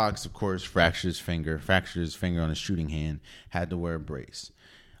 De'Aaron Fox, of course, fractured his finger on his shooting hand, had to wear a brace.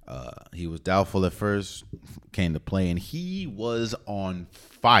 He was doubtful at first, came to play, and he was on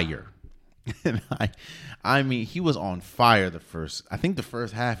fire. And I mean, he was on fire the first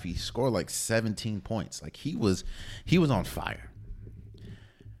half. He scored like 17 points. Like he was on fire.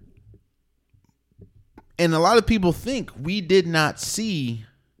 And a lot of people think we did not see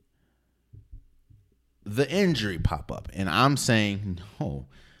the injury pop up. And I'm saying, no,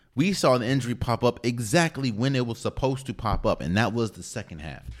 we saw the injury pop up exactly when it was supposed to pop up. And that was the second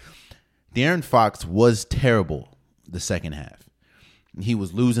half. De'Aaron Fox was terrible the second half. He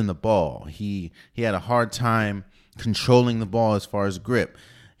was losing the ball. He had a hard time controlling the ball as far as grip.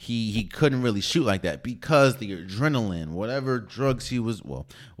 He couldn't really shoot like that because the adrenaline, whatever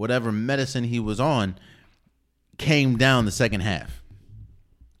medicine he was on, came down the second half.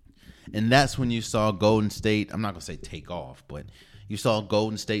 And that's when you saw Golden State, I'm not going to say take off, but you saw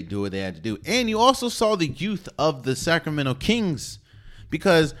Golden State do what they had to do. And you also saw the youth of the Sacramento Kings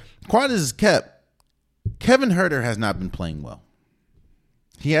because, quiet as it's kept, Kevin Huerter has not been playing well.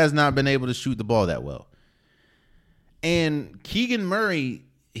 He has not been able to shoot the ball that well. And Keegan Murray,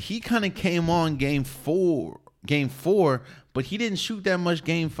 he kind of came on game four, but he didn't shoot that much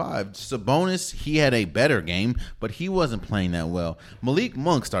game 5. Sabonis, he had a better game, but he wasn't playing that well. Malik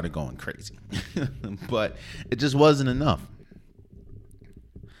Monk started going crazy, but it just wasn't enough.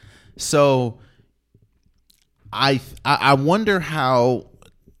 So I wonder how.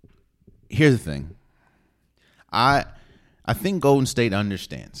 Here's the thing. I think Golden State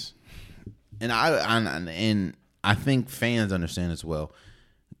understands, and I think fans understand as well.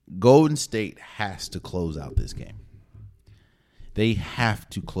 Golden State has to close out this game. They have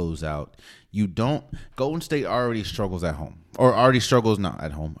to close out. Golden State already struggles at home, or already struggles not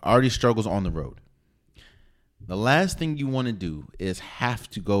at home, already struggles on the road. The last thing you want to do is have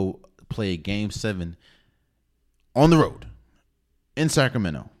to go play Game 7 on the road in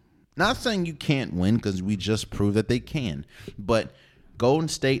Sacramento. Not saying you can't win because we just proved that they can, but Golden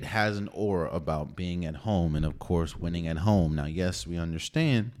State has an aura about being at home and, of course, winning at home. Now, yes, we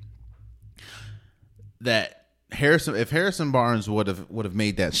understand that if Harrison Barnes would have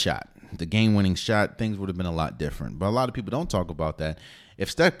made that shot, the game-winning shot, things would have been a lot different. But a lot of people don't talk about that. If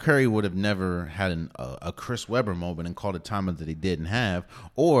Steph Curry would have never had a Chris Webber moment and called a timeout that he didn't have,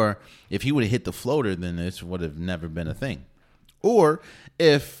 or if he would have hit the floater, then this would have never been a thing. Or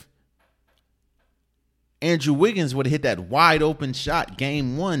if Andrew Wiggins would have hit that wide open shot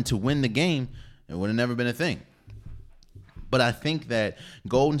game 1 to win the game, it would have never been a thing. But I think that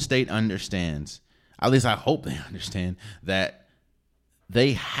Golden State understands, at least I hope they understand, that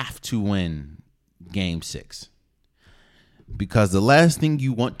they have to win Game 6. Because the last thing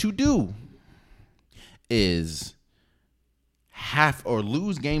you want to do is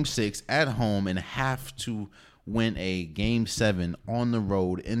lose Game 6 at home and have to win a Game 7 on the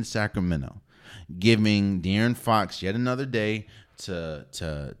road in Sacramento, giving De'Aaron Fox yet another day to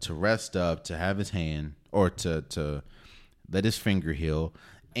rest up, to have his hand, or to let his finger heal.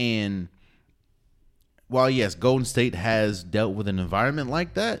 And while, yes, Golden State has dealt with an environment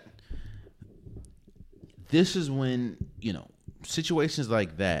like that, this is when, situations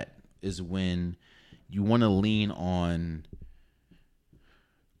like that is when you want to lean on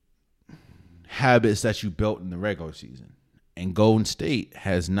habits that you built in the regular season. And Golden State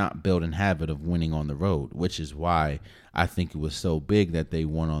has not built a habit of winning on the road, which is why I think it was so big that they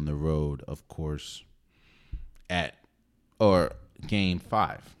won on the road, of course, Game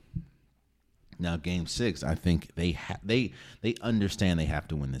 5. Now, Game 6, I think they understand they have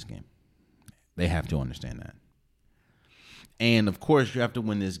to win this game. They have to understand that. And, of course, you have to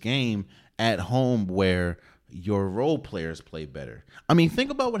win this game at home where your role players play better. I mean, think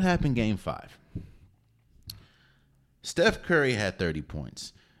about what happened Game 5. Steph Curry had 30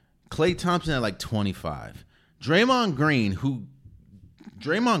 points. Klay Thompson had like 25. Draymond Green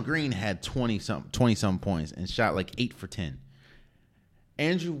had 20-some points and shot like 8 for 10.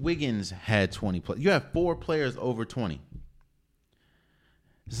 Andrew Wiggins had 20 plus. You have 4 players over 20.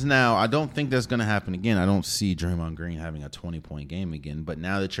 Now, I don't think that's going to happen again. I don't see Draymond Green having a 20-point game again. But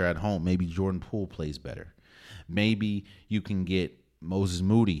now that you're at home, maybe Jordan Poole plays better. Maybe you can get Moses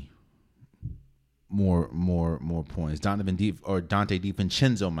Moody more points. Dante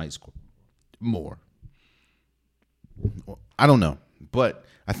DiVincenzo might score more. I don't know. But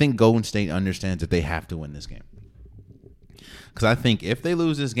I think Golden State understands that they have to win this game. Because I think if they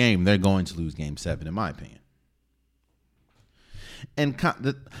lose this game, they're going to lose Game 7, in my opinion. And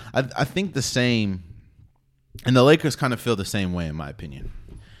I think the same, and the Lakers kind of feel the same way, in my opinion.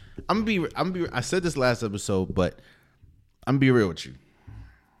 I said this last episode, but I'm gonna be real with you.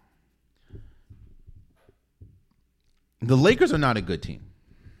 The Lakers are not a good team.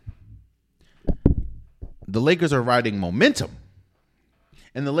 The Lakers are riding momentum,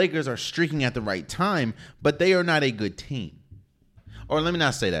 and the Lakers are streaking at the right time, but they are not a good team. Or let me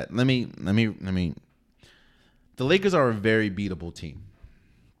not say that. Let me. The Lakers are a very beatable team.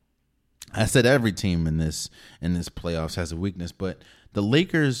 I said every team in this playoffs has a weakness, but the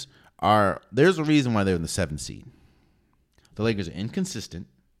Lakers are. There's a reason why they're in the 7th seed. The Lakers are inconsistent,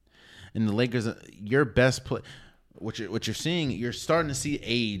 and the Lakers, your best play. What you're seeing, you're starting to see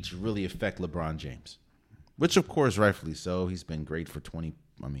age really affect LeBron James, which of course rightfully so. He's been great for 20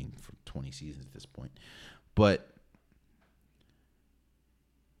 seasons at this point, but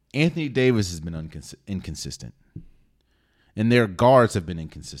Anthony Davis has been inconsistent, and their guards have been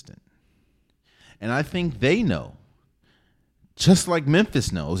inconsistent. And I think they know, just like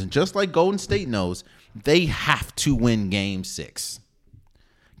Memphis knows, and just like Golden State knows, they have to win Game 6.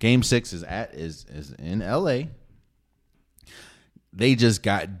 Game 6 is in LA. They just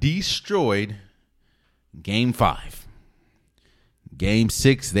got destroyed. Game 5. Game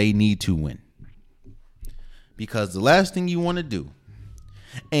 6, they need to win. Because the last thing you want to do,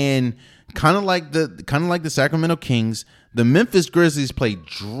 and kind of like the Sacramento Kings, the Memphis Grizzlies play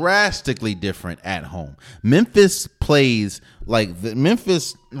drastically different at home. Memphis plays like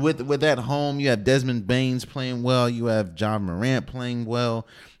Memphis with at home. You have Desmond Baines playing well. You have John Morant playing well.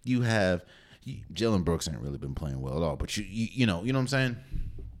 You have Jalen Brooks ain't really been playing well at all. But you know what I'm saying.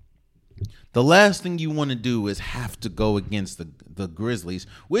 The last thing you want to do is have to go against the Grizzlies,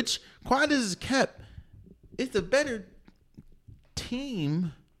 which, quiet as it's kept, is the better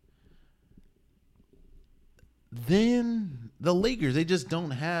team than the Lakers. They just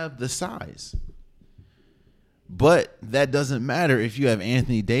don't have the size. But that doesn't matter if you have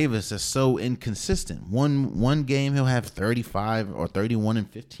Anthony Davis that's so inconsistent. One game he'll have 35 or 31 and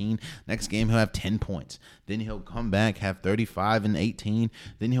 15. Next game he'll have 10 points. Then he'll come back, have 35 and 18.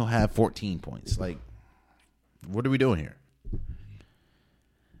 Then he'll have 14 points. Like, what are we doing here?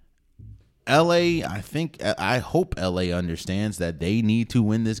 I hope LA understands that they need to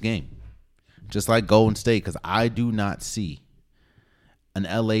win this game. Just like Golden State, because I do not see an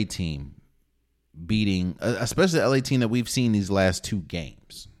LA team beating, especially the LA team that we've seen these last 2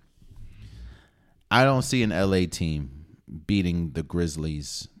 games. I don't see an LA team beating the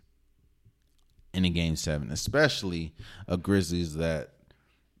Grizzlies in a Game 7, especially a Grizzlies that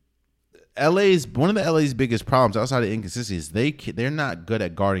one of the LA's biggest problems outside of inconsistency is they're not good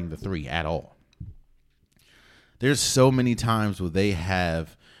at guarding the 3 at all. There's so many times where they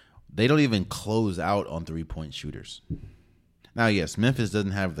don't even close out on 3-point shooters. Now, yes, Memphis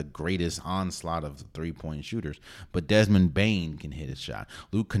doesn't have the greatest onslaught of 3-point shooters, but Desmond Bane can hit a shot.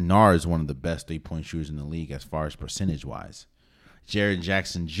 Luke Kennard is one of the best 3-point shooters in the league as far as percentage-wise. Jaren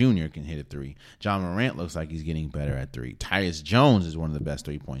Jackson Jr. can hit a 3. John Morant looks like he's getting better at 3. Tyus Jones is one of the best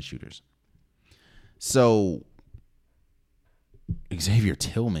 3-point shooters. So, Xavier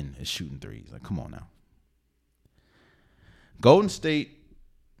Tillman is shooting threes. Like, come on now. Golden State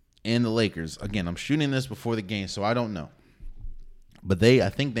and the Lakers. Again, I'm shooting this before the game, so I don't know. But I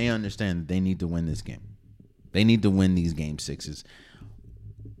think they understand that they need to win this game. They need to win these game 6s.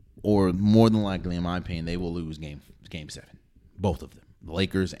 Or more than likely, in my opinion, they will lose game 7. Both of them. The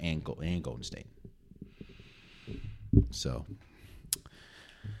Lakers and Golden State. So.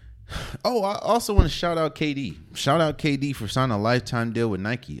 Oh, I also want to shout out KD. Shout out KD for signing a lifetime deal with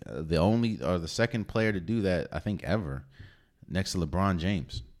Nike. The second player to do that, I think, ever. Next to LeBron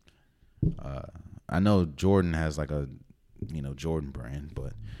James. I know Jordan has like a Jordan brand,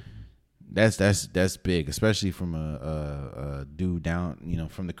 but that's big, especially from a dude down,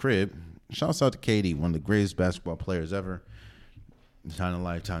 from the crib. Shouts out to KD, one of the greatest basketball players ever. Signing a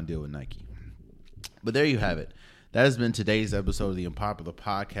lifetime deal with Nike. But there you have it. That has been today's episode of the Unpopular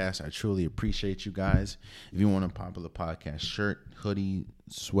Podcast. I truly appreciate you guys. If you want a Popular Podcast shirt, hoodie,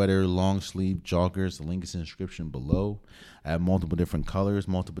 sweater, long sleeve, joggers, the link is in the description below. I have multiple different colors,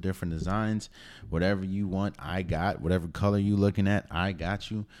 multiple different designs. Whatever you want, I got. Whatever color you looking at, I got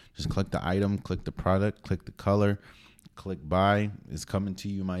you. Just click the item, click the product, click the color, click buy. It's coming to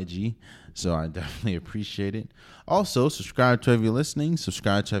you, my G. So I definitely appreciate it. Also, subscribe to if you're listening.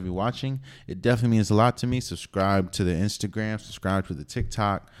 Subscribe to if you're watching. It definitely means a lot to me. Subscribe to the Instagram. Subscribe to the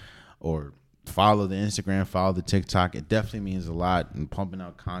TikTok. Or follow the Instagram. Follow the TikTok. It definitely means a lot. I'm pumping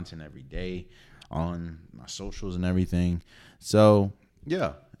out content every day on my socials and everything. So,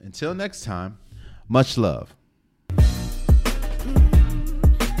 yeah. Until next time, much love.